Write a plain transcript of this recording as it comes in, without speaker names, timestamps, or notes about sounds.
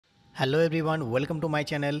Hello everyone, welcome to my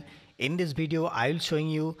channel. In this video, I will showing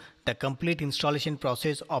you the complete installation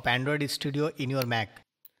process of Android Studio in your Mac.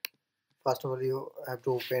 First of all, you have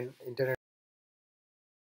to open internet.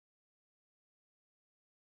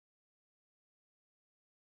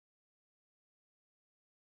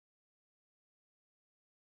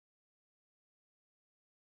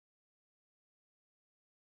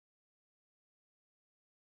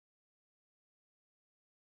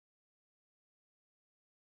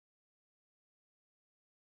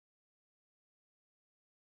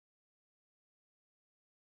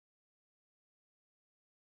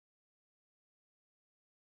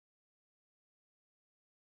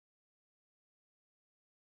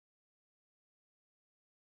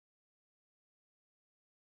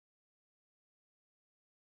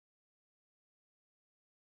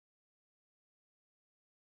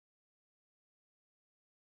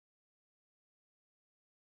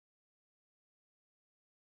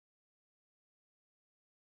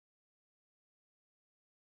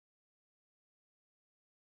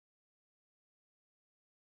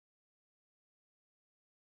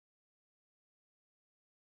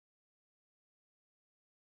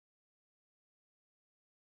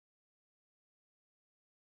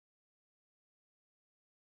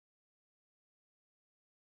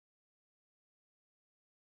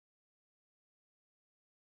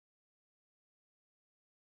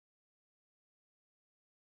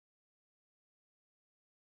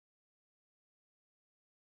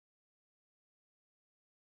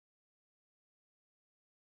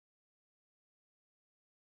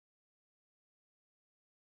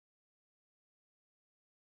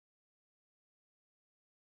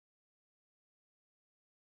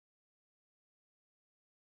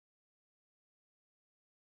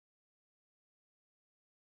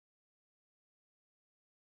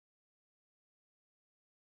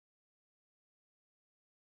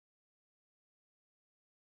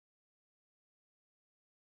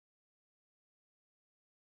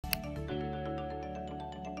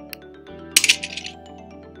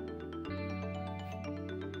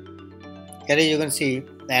 Here you can see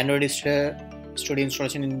the Android Studio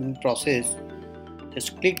installation in process.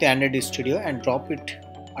 Just click the Android Studio and drop it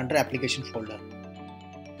under application folder.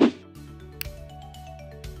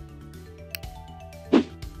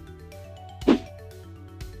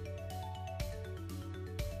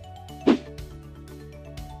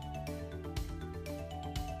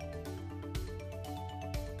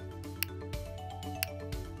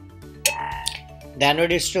 The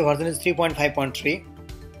Android Studio version is 3.5.3.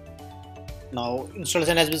 Now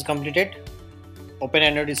installation has been completed. Open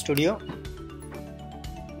Android Studio.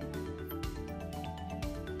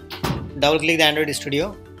 Double click the Android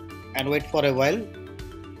Studio and wait for a while.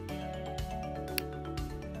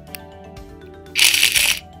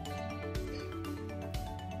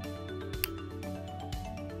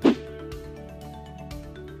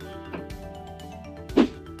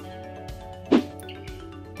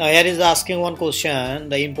 Now here is asking one question,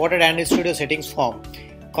 the imported Android Studio settings form.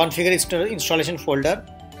 Configure installation folder.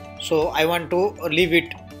 So I want to leave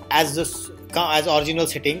it as original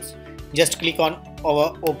settings. Just click on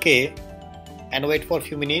OK and wait for a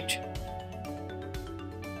few minutes.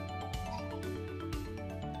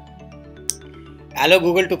 Allow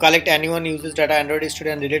Google to collect anyone uses data Android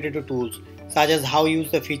Studio and related to tools, such as how you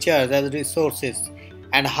use the features as resources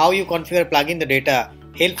and how you configure plugin the data.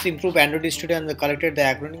 Helps improve Android Studio and collected the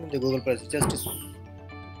acronym of the Google process. Just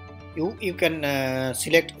you can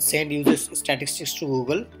select send users statistics to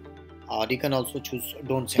Google, or you can also choose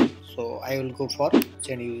don't send. So I will go for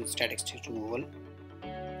send users statistics to Google.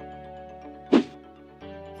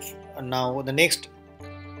 And now the next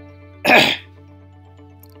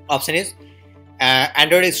option is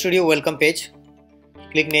Android Studio welcome page.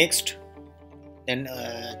 Click next, then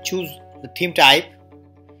choose the theme type,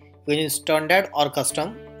 which is standard or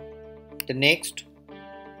custom. The next,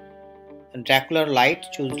 and Dracula light,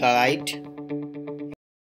 choose light.